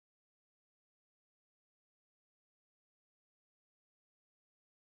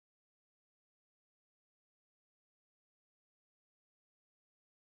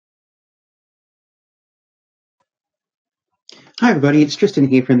Hi everybody, it's Tristan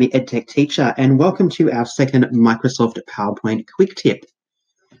here from the EdTech Teacher, and welcome to our second Microsoft PowerPoint quick tip.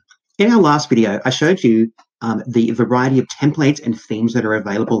 In our last video, I showed you the variety of templates and themes that are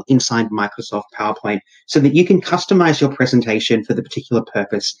available inside Microsoft PowerPoint so that you can customize your presentation for the particular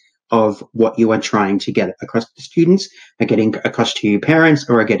purpose of what you are trying to get across to students, or getting across to parents,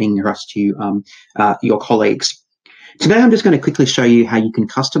 or getting across to your colleagues. Today, I'm just going to quickly show you how you can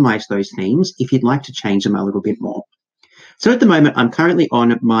customize those themes if you'd like to change them a little bit more. So at the moment, I'm currently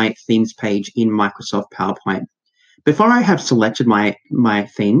on my themes page in Microsoft PowerPoint. Before I have selected my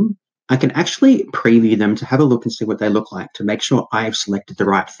theme, I can actually preview them to have a look and see what they look like to make sure I have selected the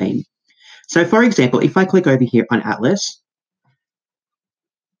right theme. So for example, if I click over here on Atlas,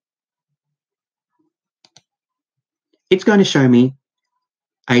 it's going to show me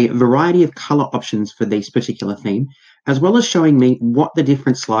a variety of color options for this particular theme, as well as showing me what the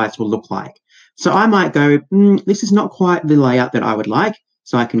different slides will look like. So I might go, this is not quite the layout that I would like,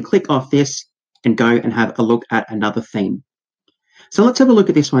 so I can click off this and go and have a look at another theme. So let's have a look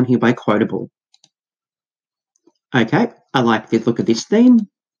at this one here by Quotable. Okay, I like the look of this theme.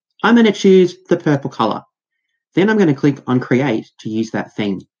 I'm going to choose the purple color. Then I'm going to click on Create to use that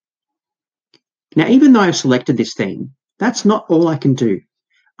theme. Now, even though I've selected this theme, that's not all I can do.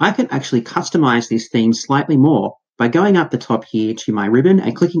 I can actually customize this theme slightly more by going up the top here to my ribbon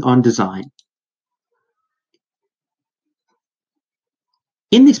and clicking on Design.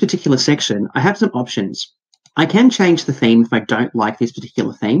 In this particular section, I have some options. I can change the theme if I don't like this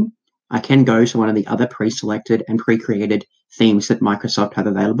particular theme. I can go to one of the other pre-selected and pre-created themes that Microsoft have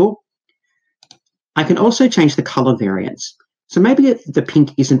available. I can also change the color variance. So maybe the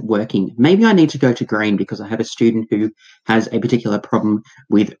pink isn't working. Maybe I need to go to green because I have a student who has a particular problem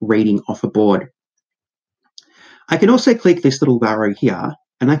with reading off a board. I can also click this little arrow here,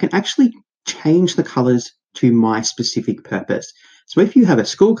 and I can actually change the colors to my specific purpose. So if you have a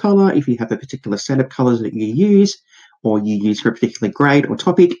school color, if you have a particular set of colors that you use, or you use for a particular grade or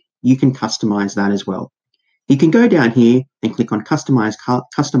topic, you can customize that as well. You can go down here and click on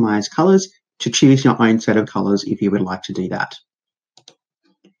Customize Colors to choose your own set of colors if you would like to do that.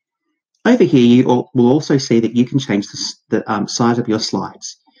 Over here, you will also see that you can change the size of your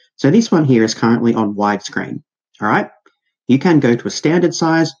slides. So this one here is currently on widescreen. All right, you can go to a standard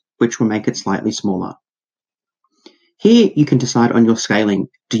size, which will make it slightly smaller. Here, you can decide on your scaling.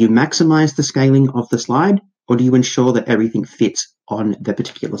 Do you maximize the scaling of the slide, or do you ensure that everything fits on the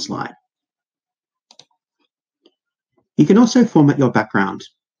particular slide? You can also format your background.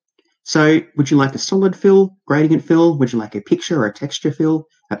 So would you like a solid fill, gradient fill? Would you like a picture or a texture fill,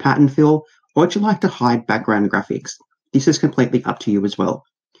 a pattern fill, or would you like to hide background graphics? This is completely up to you as well.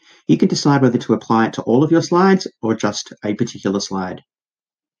 You can decide whether to apply it to all of your slides or just a particular slide.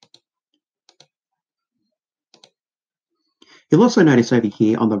 You'll also notice over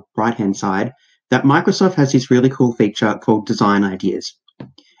here on the right-hand side that Microsoft has this really cool feature called Design Ideas.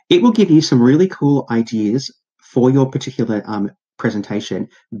 It will give you some really cool ideas for your particular presentation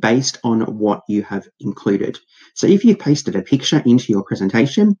based on what you have included. So if you've pasted a picture into your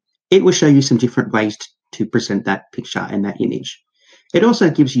presentation, it will show you some different ways to present that picture and that image. It also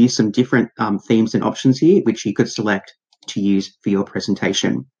gives you some different themes and options here, which you could select to use for your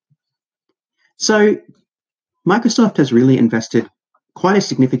presentation. So Microsoft has really invested quite a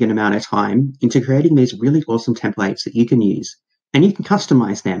significant amount of time into creating these really awesome templates that you can use, and you can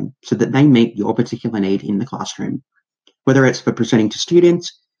customize them so that they meet your particular need in the classroom, whether it's for presenting to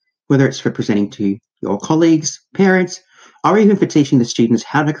students, whether it's for presenting to your colleagues, parents, or even for teaching the students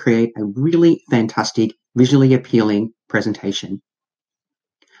how to create a really fantastic, visually appealing presentation.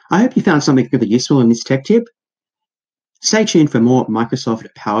 I hope you found something really useful in this tech tip. Stay tuned for more Microsoft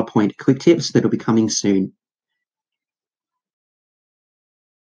PowerPoint quick tips that will be coming soon.